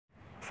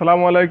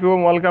আসসালামু আলাইকুম,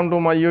 welcome to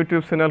my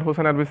YouTube channel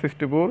Hossain আরবি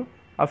 64।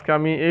 আজকে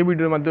আমি এই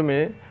ভিডিওর মাধ্যমে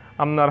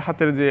আপনার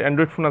হাতের যে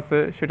অ্যান্ড্রয়েড ফোন আছে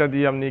সেটা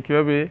দিয়ে আপনি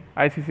কীভাবে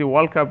আইসিসি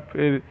ওয়ার্ল্ড কাপ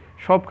এর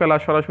সব খেলা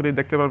সরাসরি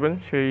দেখতে পারবেন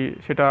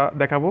সেটা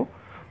দেখাবো।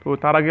 তো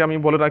তার আগে আমি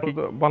বলে রাখি,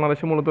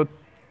 বাংলাদেশে মূলত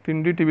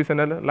তিনটি টিভি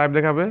চ্যানেল লাইভ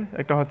দেখাবে।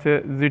 একটা হচ্ছে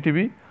জি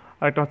টিভি,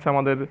 আরেকটা হচ্ছে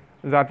আমাদের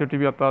জাতীয়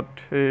টিভি অর্থাৎ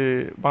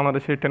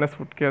বাংলাদেশের টেনিস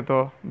ফুটখ্যাত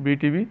বি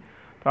টিভি,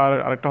 তার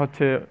আরেকটা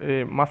হচ্ছে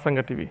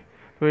মাছরাঙ্গা টিভি।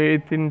 তো এই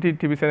তিনটি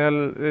টিভি চ্যানেল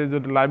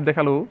যদি লাইভ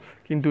দেখালেও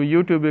কিন্তু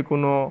ইউটিউবে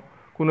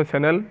কোনো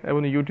চ্যানেল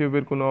এবং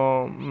ইউটিউবের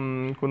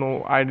কোনো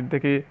আইডি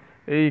থেকে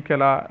এই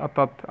খেলা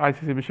অর্থাৎ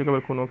আইসিসি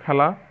বিশ্বকাপের কোনো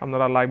খেলা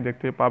আপনারা লাইভ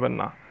দেখতে পাবেন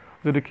না।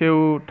 যদি কেউ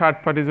থার্ড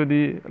পার্টি যদি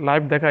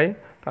লাইভ দেখায়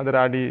তাদের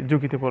আইডি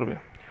ঝুঁকিতে পড়বে।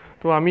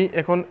 তো আমি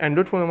এখন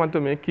অ্যান্ড্রয়েড ফোনের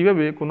মাধ্যমে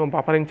কীভাবে কোনো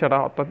বাফারিং ছাড়া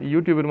অর্থাৎ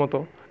ইউটিউবের মতো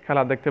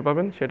খেলা দেখতে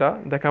পাবেন সেটা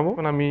দেখাবো।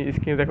 এখন আমি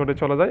স্ক্রিন রেকর্ডে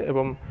চলে যাই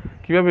এবং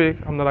কীভাবে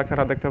আপনারা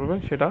খেলা দেখতে পাবেন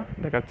সেটা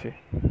দেখাচ্ছি।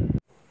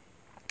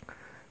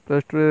 প্লে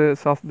স্টোরে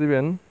সার্চ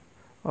দিবেন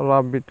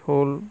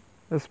রাব্বিথোল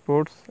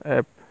sports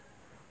app,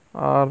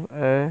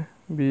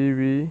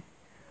 RABBITHOLE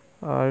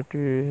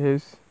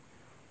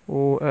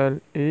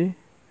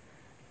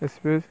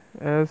space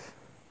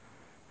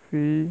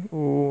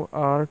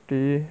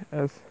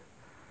SPORTS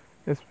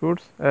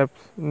sports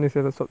apps নিচে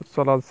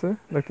চলা আছে,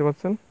 দেখতে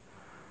পাচ্ছেন।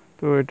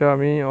 তো এটা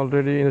আমি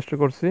অলরেডি ইনস্টল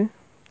করছি।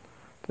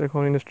 তো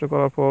এখন ইনস্টল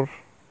করার পর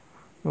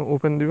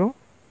ওপেন দিব।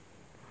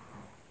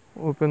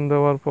 ওপেন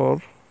দেওয়ার পর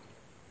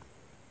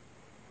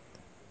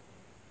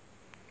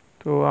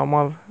তো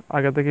আমার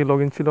আগে থেকে লগ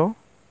ইন ছিল,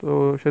 তো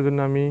সেজন্য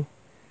আমি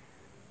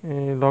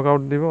লগ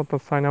আউট দিব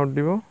অর্থাৎ সাইন আউট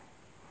দিব।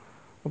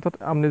 অর্থাৎ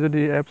আপনি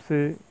যদি অ্যাপসে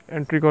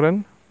এন্ট্রি করেন,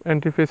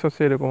 এন্ট্রি ফেস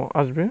হচ্ছে এরকম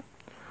আসবে।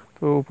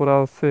 তো উপরে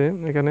আছে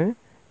এখানে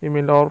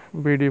email or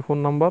BD phone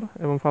number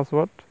এবং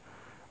পাসওয়ার্ড।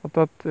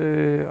 অর্থাৎ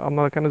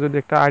আপনার এখানে যদি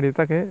একটা আইডি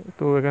থাকে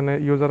তো এখানে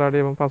ইউজার আইডি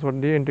এবং পাসওয়ার্ড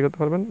দিয়ে এন্ট্রি করতে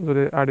পারবেন।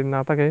 যদি আইডি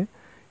না থাকে,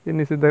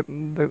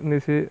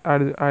 নিচে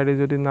আইডি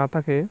যদি না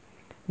থাকে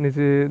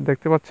নিচে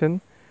দেখতে পাচ্ছেন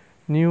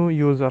নিউ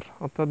ইউজার,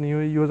 অর্থাৎ নিউ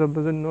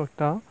ইউজারদের জন্য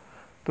একটা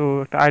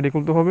আইডি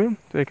খুলতে হবে।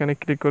 তো এখানে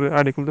ক্লিক করে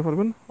আইডি খুলতে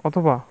পারবেন,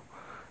 অথবা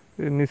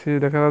নিচে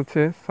দেখা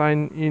যাচ্ছে সাইন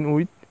ইন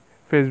উইথ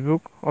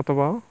ফেসবুক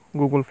অথবা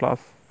গুগল প্লাস।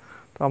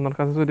 তো আপনার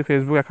কাছে যদি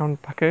ফেসবুক অ্যাকাউন্ট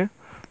থাকে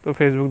তো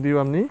ফেসবুক দিয়েও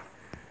আপনি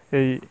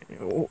এই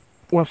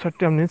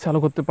ওয়েবসাইটটি আপনি চালু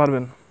করতে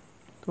পারবেন।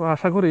 তো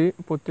আশা করি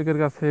প্রত্যেকের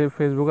কাছে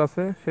ফেসবুক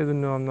আছে,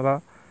 সেজন্য আপনারা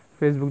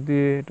ফেসবুক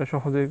দিয়ে এটা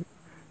সহজে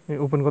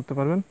ওপেন করতে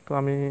পারবেন। তো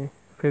আমি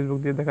ফেসবুক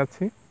দিয়ে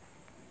দেখাচ্ছি।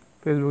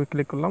 ফেসবুকে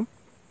ক্লিক করলাম,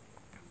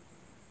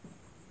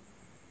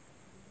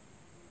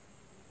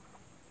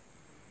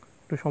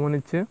 একটু সময়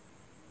নিচ্ছে।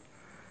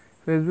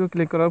 ফেসবুক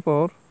ক্লিক করার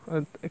পর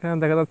এখানে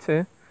দেখা যাচ্ছে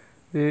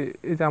যে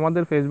এই যে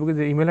আমাদের ফেসবুকে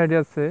যে ইমেল আইডি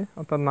আছে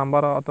অর্থাৎ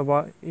নাম্বার অথবা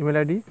ইমেল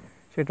আইডি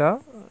সেটা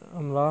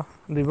আমরা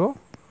দিব।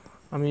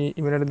 আমি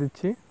ইমেল আইডি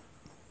দিচ্ছি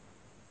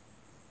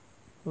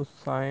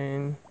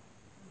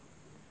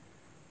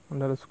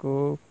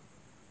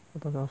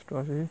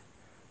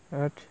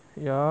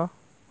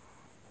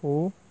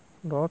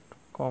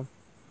hossain_88@yahoo.com।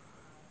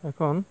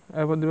 এখন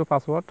এরপর দিব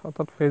পাসওয়ার্ড,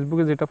 অর্থাৎ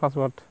ফেসবুকে যেটা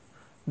পাসওয়ার্ড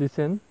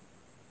দিচ্ছেন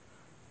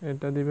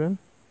এটা দিবেন।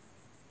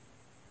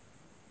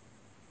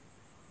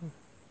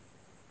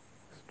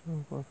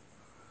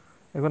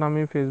 এখন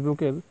আমি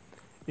ফেসবুকের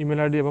ইমেল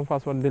আইডি এবং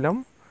পাসওয়ার্ড দিলাম।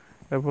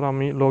 এরপর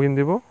আমি লগ ইন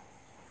দিব।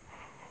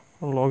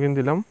 লগ ইন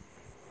দিলাম,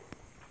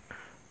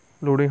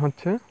 লোডিং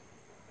হচ্ছে।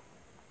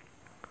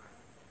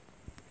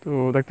 তো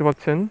দেখতে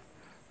পাচ্ছেন,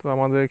 তো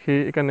আমাদের কি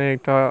এখানে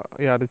একটা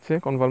দিচ্ছে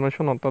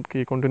কনফার্মেশন, অর্থাৎ কি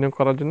কন্টিনিউ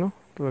করার জন্য।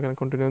 তো এখানে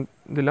কন্টিনিউ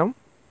দিলাম,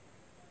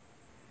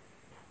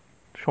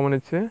 সময়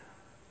নিচ্ছে।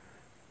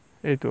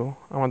 এই তো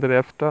আমাদের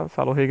অ্যাপসটা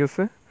চালু হয়ে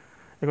গেছে।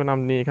 এখন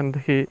আপনি এখান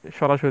থেকে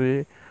সরাসরি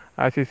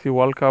আইসিসি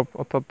ওয়ার্ল্ড কাপ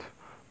অর্থাৎ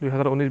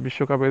 2019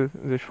 বিশ্বকাপের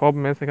যে সব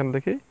ম্যাচ এখান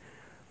থেকে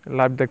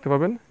লাইভ দেখতে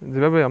পাবেন,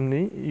 যেভাবে আপনি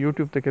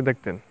ইউটিউব থেকে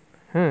দেখতেন।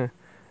 হ্যাঁ,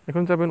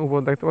 এখন যাবেন উপর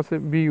দেখতে পাচ্ছেন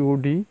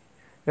বিওডি,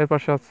 এর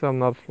পাশে আছে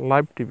আপনার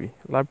লাইভ টিভি।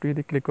 লাইভ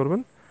টিভিতে ক্লিক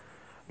করবেন।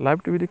 লাইভ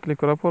টিভিতে ক্লিক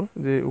করার পর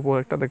যে উপর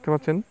একটা দেখতে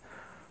পাচ্ছেন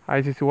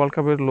আইসিসি ওয়ার্ল্ড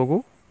কাপের লোগো,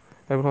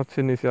 এরপর হচ্ছে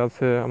নিচে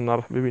আছে আপনার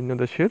বিভিন্ন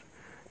দেশের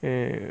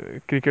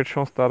ক্রিকেট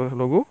সংস্থার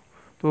লোগো।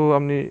 তো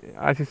আপনি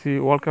আইসিসি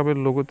ওয়ার্ল্ড কাপের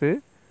লোগোতে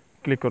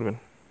ক্লিক করবেন।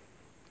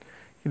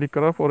 ক্লিক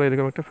করার পরে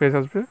এরকম একটা ফেজ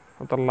আসবে,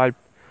 অর্থাৎ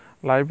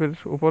লাইভের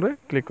উপরে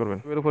ক্লিক করবেন।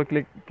 এর উপরে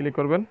ক্লিক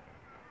করবেন।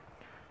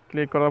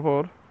 ক্লিক করার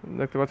পর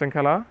দেখতে পাচ্ছেন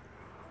খেলা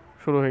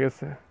শুরু হয়ে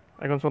গেছে।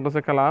 এখন চলতেছে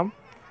খেলা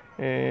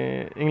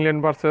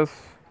ইংল্যান্ড ভার্সেস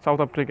সাউথ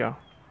আফ্রিকা,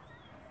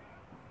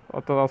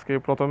 অর্থাৎ আজকে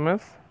প্রথম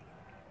ম্যাচ।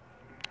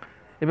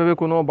 এভাবে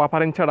কোনো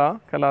বাফারিং ছাড়া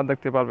খেলা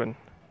দেখতে পারবেন।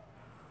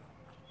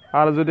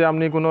 আর যদি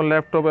আপনি কোনো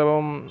ল্যাপটপ এবং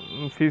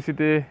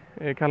পিসিতে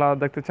খেলা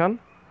দেখতে চান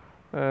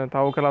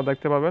তাও খেলা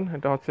দেখতে পাবেন।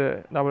 এটা হচ্ছে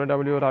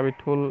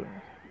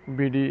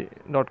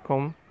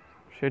www.rabbithole.com,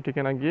 সেই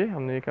ঠিকানা গিয়ে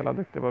আপনি খেলা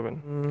দেখতে পাবেন।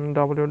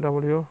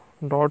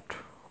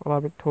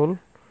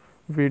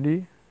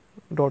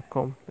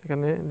 www.rabbithole.com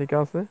এখানে লেখা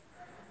আছে,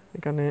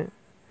 এখানে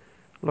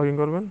লগ ইন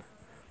করবেন।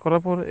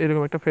 করার পর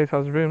এরকম একটা ফেস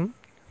আসবে।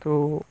 তো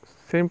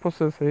সেম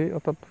প্রসেসে,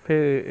 অর্থাৎ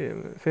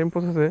সেম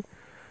প্রসেসে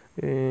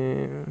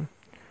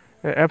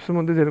অ্যাপসের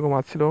মধ্যে যেরকম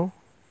আসছিল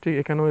ঠিক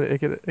এখানেও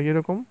একই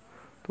রকম।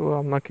 তো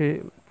আপনাকে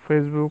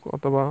ফেসবুক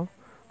অথবা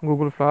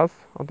গুগল প্লাস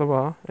অথবা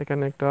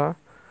এখানে একটা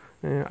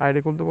আইডি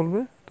খুলতে বলবে।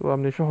 তো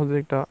আপনি সহজে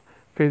একটা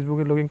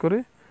ফেসবুকে লগ ইন করে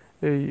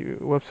এই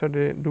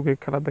ওয়েবসাইটে ঢুকে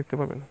খেলা দেখতে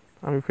পাবেন।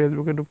 আমি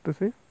ফেসবুকে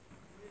ঢুকতেছি।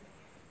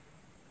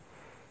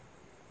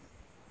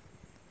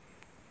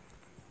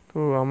 তো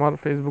আমার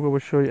ফেসবুক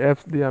অবশ্যই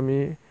অ্যাপস দিয়ে আমি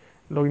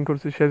লগ ইন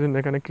করছি, সেই জন্য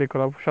এখানে ক্লিক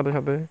করার সাথে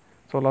সাথে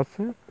চলে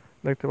আসছে।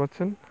 দেখতে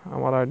পাচ্ছেন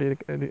আমার আইডি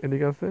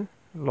এদিকে আছে,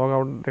 লগ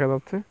আউট দেখা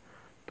যাচ্ছে।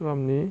 তো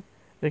আপনি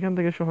এখান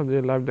থেকে সহজে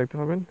লাইভ দেখতে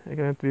পাবেন।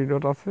 এখানে 3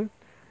 ডট আছে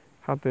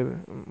হাতের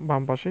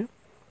বাম পাশে,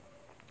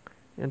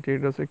 থ্রি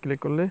ডটসে ক্লিক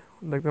করলে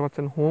দেখতে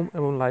পাচ্ছেন হোম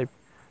এবং লাইভ।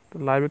 তো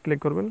লাইভে ক্লিক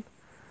করবেন।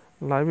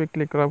 লাইভে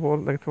ক্লিক করার পর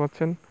দেখতে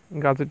পাচ্ছেন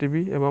গাজী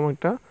টিভি এবং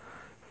একটা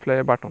প্লে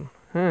বাটন।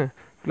 হ্যাঁ,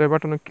 প্লে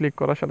বাটনে ক্লিক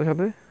করার সাথে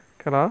সাথে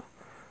খেলা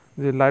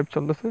যে লাইভ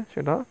চলতেছে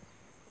সেটা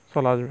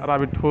চলে আসবে।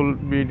 রাবিথোল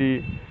বিডি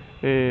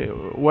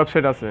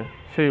ওয়েবসাইট আছে,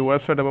 সেই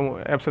ওয়েবসাইট এবং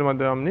অ্যাপসের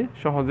মাধ্যমে আপনি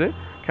সহজে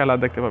খেলা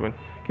দেখতে পাবেন।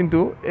 কিন্তু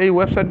এই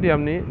ওয়েবসাইটটি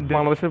আপনি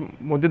বাংলাদেশের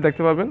মধ্যে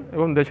দেখতে পাবেন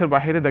এবং দেশের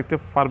বাইরে দেখতে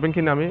পারবেন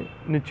কিনা আমি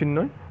নিশ্চিত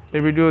নই।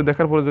 এই ভিডিও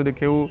দেখার পরে যদি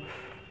কেউ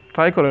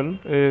ট্রাই করেন,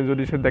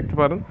 যদি সে দেখতে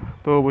পারেন,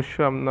 তো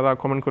অবশ্যই আপনারা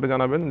কমেন্ট করে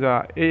জানাবেন যা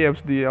এই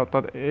অ্যাপস দিয়ে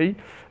অর্থাৎ এই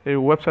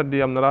ওয়েবসাইট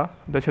দিয়ে আপনারা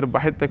দেশের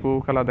বাহির থেকেও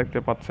খেলা দেখতে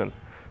পাচ্ছেন,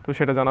 তো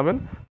সেটা জানাবেন।